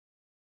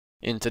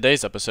In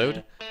today's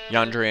episode,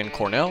 Yandre and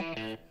Cornell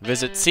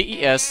visit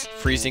CES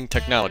Freezing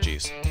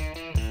Technologies.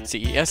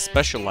 CES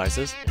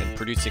specializes in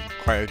producing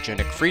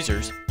cryogenic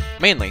freezers,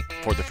 mainly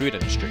for the food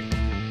industry.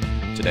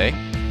 Today,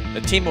 the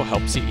team will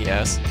help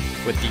CES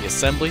with the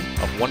assembly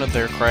of one of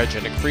their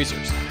cryogenic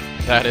freezers.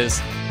 That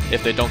is,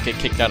 if they don't get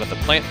kicked out of the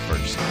plant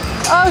first.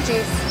 Oh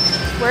geez,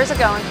 where's it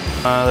going?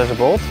 There's a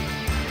bolt,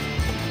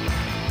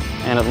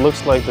 and it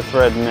looks like the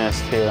thread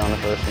missed here on the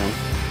first one.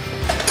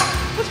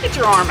 Let's get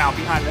your arm out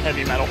behind the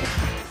heavy metal.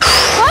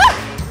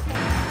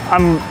 Ah!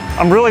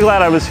 I'm really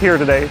glad I was here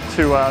today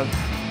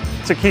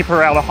to keep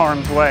her out of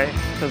harm's way,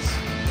 because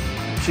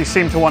she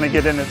seemed to want to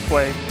get in its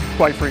way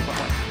quite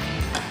frequently.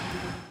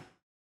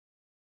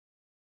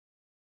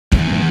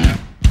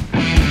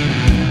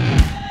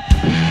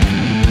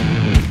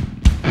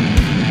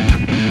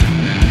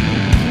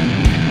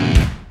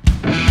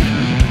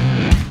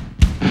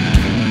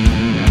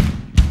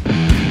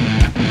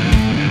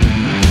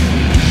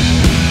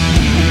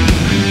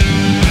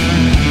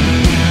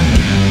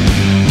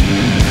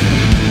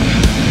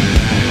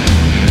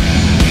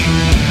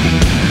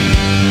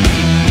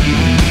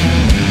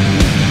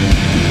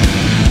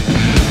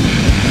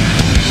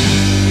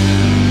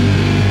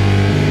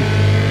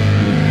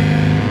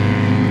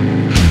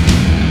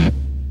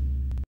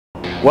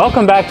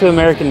 Welcome back to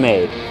American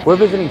Made. We're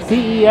visiting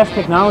CES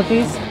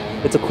Technologies.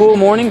 It's a cool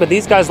morning, but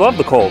these guys love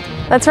the cold.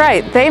 That's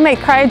right. They make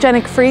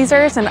cryogenic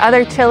freezers and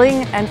other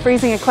chilling and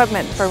freezing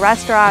equipment for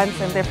restaurants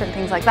and different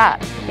things like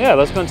that. Yeah,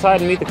 let's go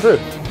inside and meet the crew.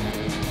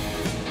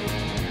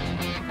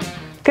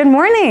 Good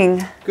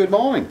morning. Good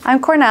morning. I'm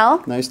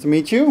Cornell. Nice to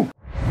meet you.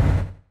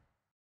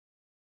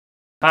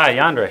 Hi,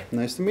 Yandre.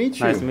 Nice to meet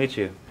you. Nice to meet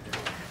you.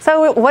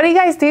 So what do you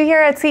guys do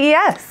here at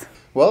CES?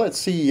 Well, at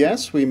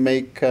CES we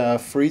make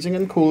freezing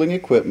and cooling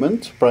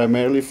equipment,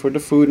 primarily for the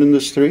food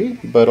industry,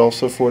 but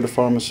also for the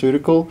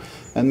pharmaceutical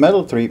and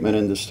metal treatment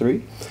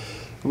industry.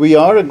 We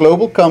are a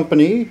global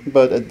company,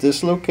 but at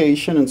this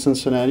location in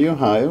Cincinnati,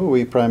 Ohio,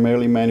 we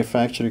primarily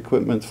manufacture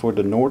equipment for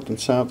the North and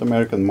South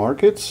American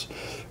markets.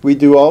 We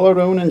do all our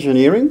own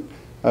engineering,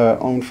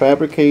 own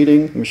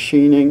fabricating,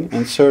 machining,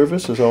 and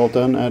service is all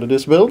done out of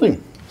this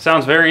building.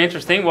 Sounds very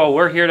interesting. Well,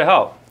 we're here to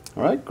help.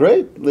 All right,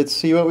 great. Let's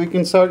see what we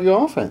can start you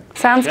off at.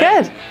 Sounds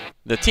good.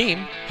 The team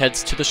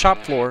heads to the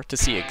shop floor to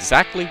see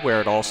exactly where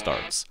it all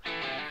starts.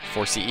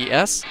 For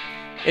CES,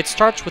 it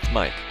starts with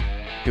Mike,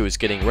 who is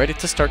getting ready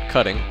to start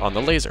cutting on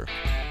the laser.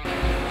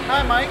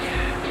 Hi, Mike.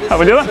 How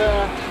we doing?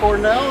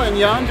 Cornell and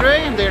Yandre,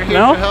 and they're here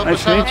No, to help nice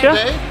us to out meet you.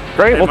 today.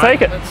 Great, we'll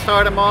take it. Let's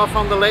start them off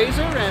on the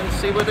laser and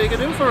see what they can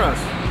do for us.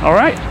 All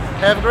right.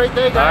 Have a great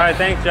day, guys. All right,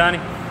 thanks,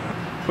 Johnny.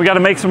 We got to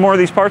make some more of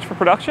these parts for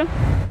production.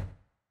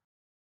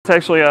 It's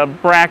actually a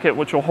bracket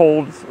which will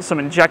hold some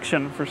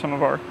injection for some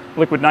of our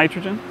liquid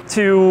nitrogen.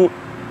 To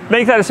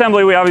make that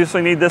assembly, we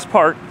obviously need this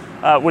part,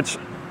 which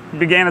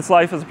began its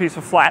life as a piece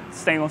of flat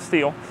stainless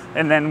steel,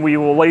 and then we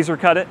will laser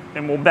cut it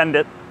and we'll bend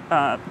it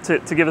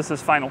to give us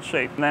this final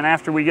shape. And then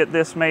after we get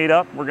this made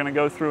up, we're going to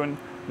go through and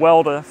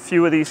weld a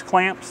few of these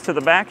clamps to the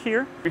back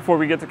here. Before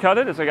we get to cut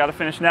it, I got to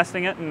finish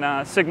nesting it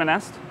in Sigma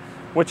Nest,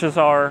 which is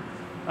our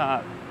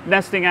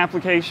nesting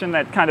application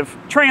that kind of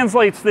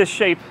translates this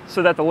shape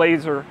so that the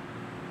laser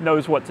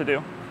knows what to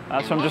do.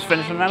 So I'm just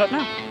finishing that up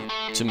now.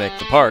 To make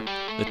the part,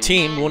 the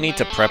team will need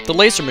to prep the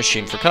laser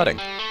machine for cutting.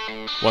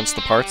 Once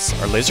the parts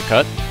are laser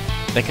cut,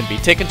 they can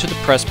be taken to the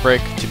press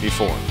brake to be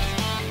formed.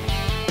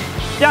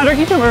 Yandre, can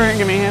you come over here and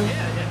give me a hand?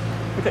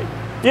 Yeah. Okay.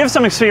 You have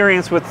some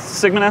experience with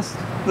Sigma Nest,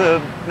 the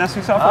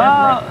nesting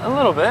software? A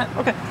little bit.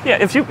 Okay.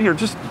 Yeah, if you, here,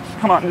 just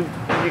come on,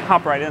 you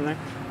hop right in there.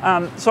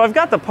 So I've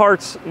got the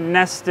parts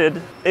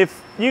nested.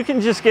 If you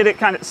can just get it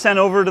kind of sent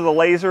over to the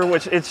laser,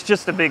 which it's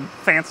just a big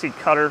fancy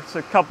cutter, it's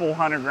a couple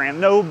 $100 grand,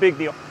 no big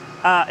deal.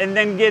 And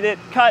then get it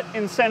cut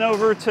and sent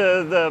over to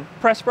the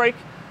press brake,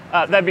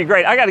 that'd be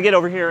great. I got to get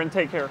over here and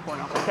take care of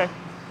Cornell, okay?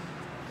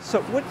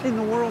 So what in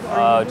the world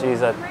are you doing?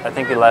 Geez, I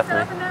think he left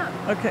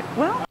me. Okay,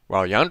 well.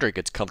 While Yandre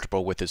gets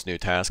comfortable with his new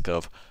task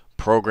of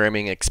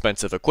programming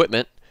expensive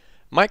equipment,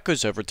 Mike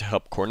goes over to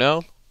help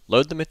Cornell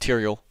load the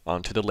material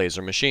onto the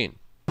laser machine.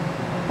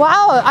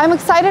 Wow, I'm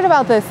excited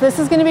about this. This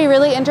is going to be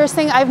really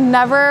interesting. I've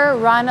never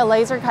run a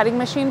laser cutting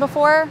machine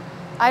before.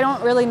 I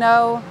don't really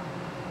know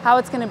how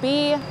it's going to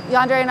be.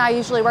 Yandre and I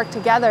usually work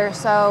together,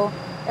 so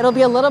it'll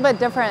be a little bit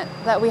different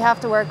that we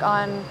have to work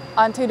on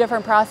two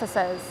different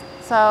processes.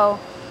 So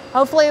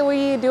hopefully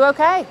we do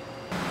okay.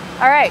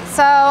 All right,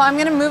 so I'm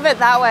going to move it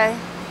that way.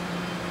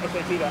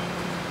 Okay, do that.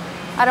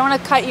 I don't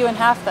want to cut you in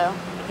half though.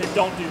 Okay,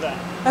 don't do that.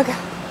 Okay.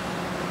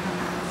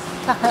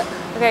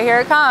 Okay, here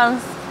it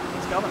comes.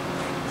 It's coming,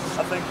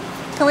 I think.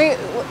 Can we,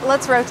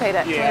 let's rotate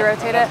it. Yeah, Can we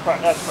rotate it?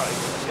 That's probably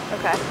good.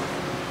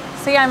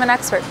 Okay. See, I'm an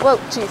expert. Whoa,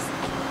 jeez.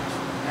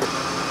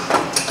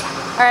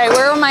 All right,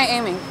 where am I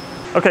aiming?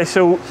 Okay,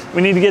 so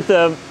we need to get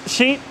the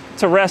sheet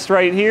to rest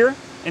right here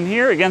and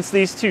here against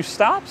these two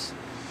stops,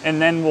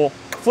 and then we'll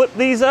flip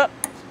these up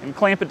and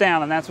clamp it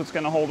down, and that's what's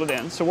going to hold it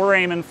in. So we're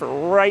aiming for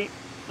right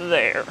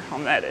there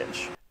on that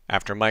edge.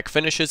 After Mike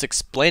finishes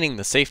explaining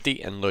the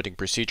safety and loading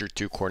procedure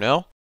to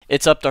Cornell,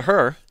 it's up to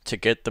her to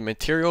get the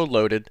material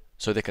loaded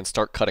so they can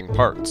start cutting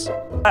parts.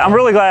 I'm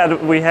really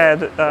glad we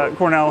had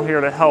Cornell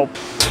here to help.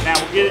 Now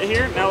we'll get it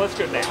here. Now let's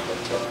go down.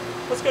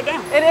 Let's go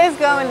down. It is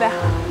going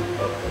down.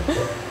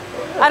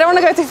 I don't want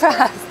to go too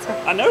fast.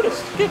 I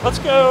noticed. Okay, let's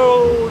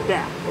go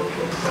down.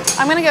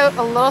 I'm going to go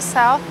a little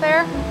south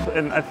there.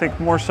 And I think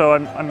more so,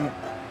 I'm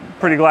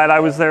pretty glad I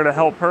was there to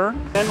help her.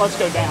 Then let's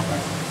go down.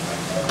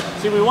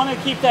 See, we want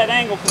to keep that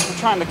angle because we're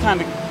trying to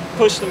kind of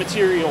push the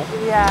material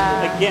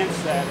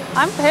against that.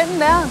 I'm hitting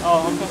down.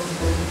 Oh, okay.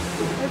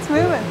 It's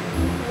moving.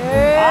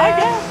 I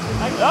guess.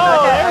 Oh,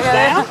 Okay, there's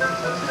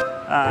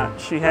down.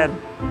 She had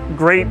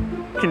great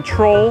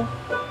control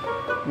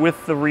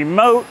with the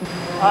remote.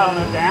 I don't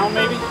know, down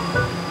maybe?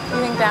 You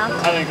think down?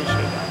 I think we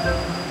should down.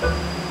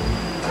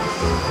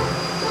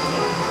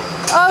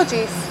 Oh,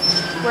 geez.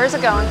 Where's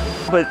it going?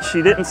 But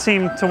she didn't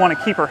seem to want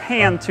to keep her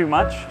hand too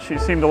much. She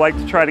seemed to like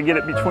to try to get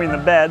it between the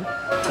bed.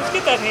 Let's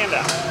get that hand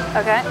out.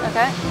 Okay,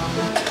 okay.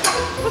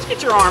 Let's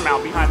get your arm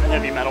out behind the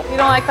heavy metal. You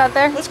don't like that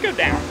there? Let's go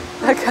down.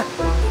 Okay.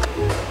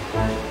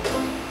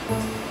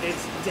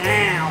 It's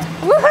down.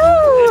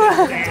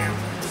 Woohoo! It's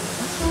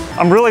down.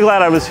 I'm really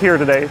glad I was here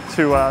today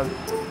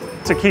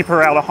to keep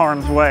her out of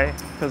harm's way,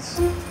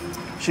 because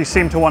she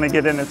seemed to want to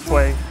get in its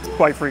way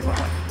quite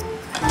frequently.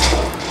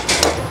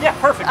 Yeah,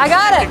 perfect. I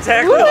got it.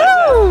 Exactly like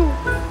that.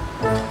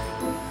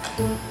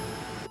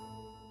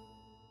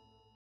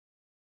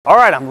 All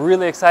right, I'm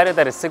really excited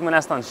that it's Sigma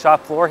Nest on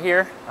shop floor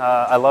here.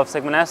 I love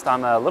Sigma Nest.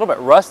 I'm a little bit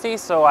rusty,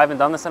 so I haven't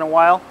done this in a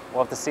while.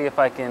 We'll have to see if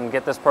I can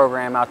get this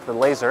program out to the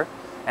laser,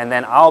 and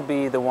then I'll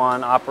be the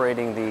one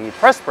operating the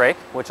press brake,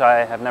 which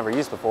I have never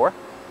used before,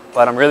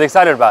 but I'm really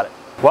excited about it.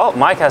 Well,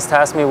 Mike has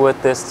tasked me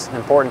with this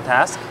important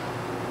task.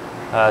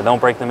 Don't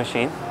break the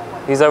machine.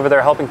 He's over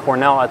there helping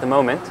Cornell at the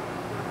moment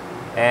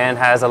and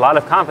has a lot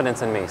of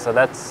confidence in me, so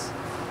that's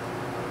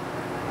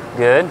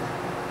good.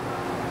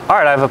 All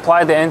right, I've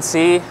applied the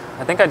NC.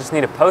 I think I just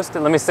need to post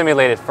it. Let me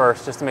simulate it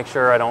first just to make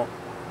sure I don't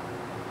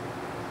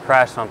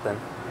crash something.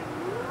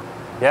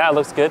 Yeah, it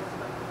looks good.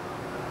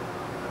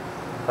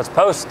 Let's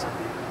post.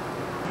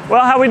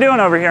 Well, how we doing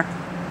over here?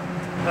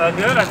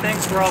 Good, I think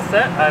we're all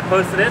set. I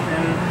posted it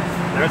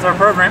and there's our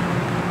program.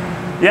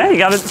 Yeah, you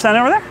got it sent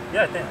over there?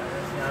 Yeah, I think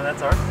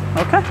that's ours.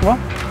 Okay, well,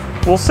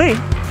 we'll see.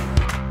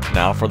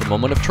 Now for the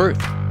moment of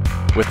truth.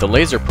 With the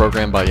laser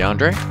programmed by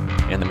Yandre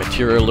and the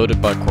material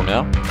loaded by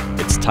Cornell,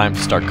 it's time to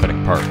start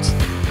cutting parts.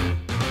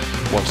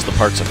 Once the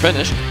parts are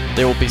finished,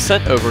 they will be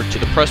sent over to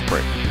the press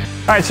brake.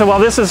 All right, so while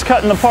this is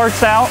cutting the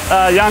parts out,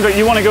 Yandre,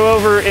 you want to go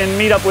over and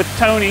meet up with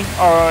Tony,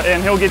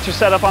 and he'll get you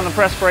set up on the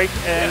press brake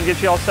and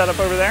get you all set up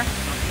over there.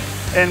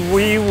 And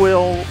we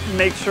will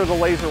make sure the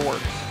laser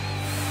works.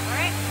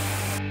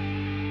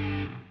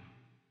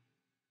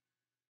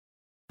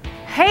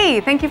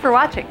 Hey, thank you for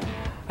watching.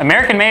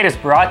 American Made is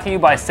brought to you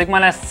by Sigma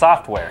Nest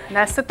Software.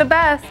 Nest at the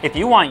best. If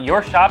you want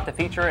your shop to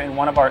feature in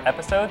one of our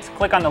episodes,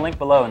 click on the link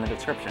below in the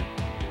description.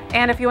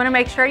 And if you want to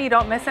make sure you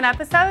don't miss an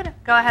episode,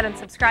 go ahead and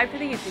subscribe to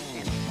the YouTube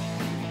channel.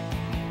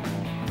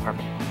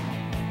 Perfect.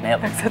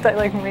 Nailed it. Except I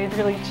like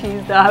majorly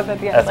cheesed up at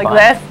the end, That's like fine.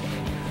 this.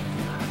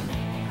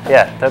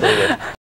 Yeah, totally good.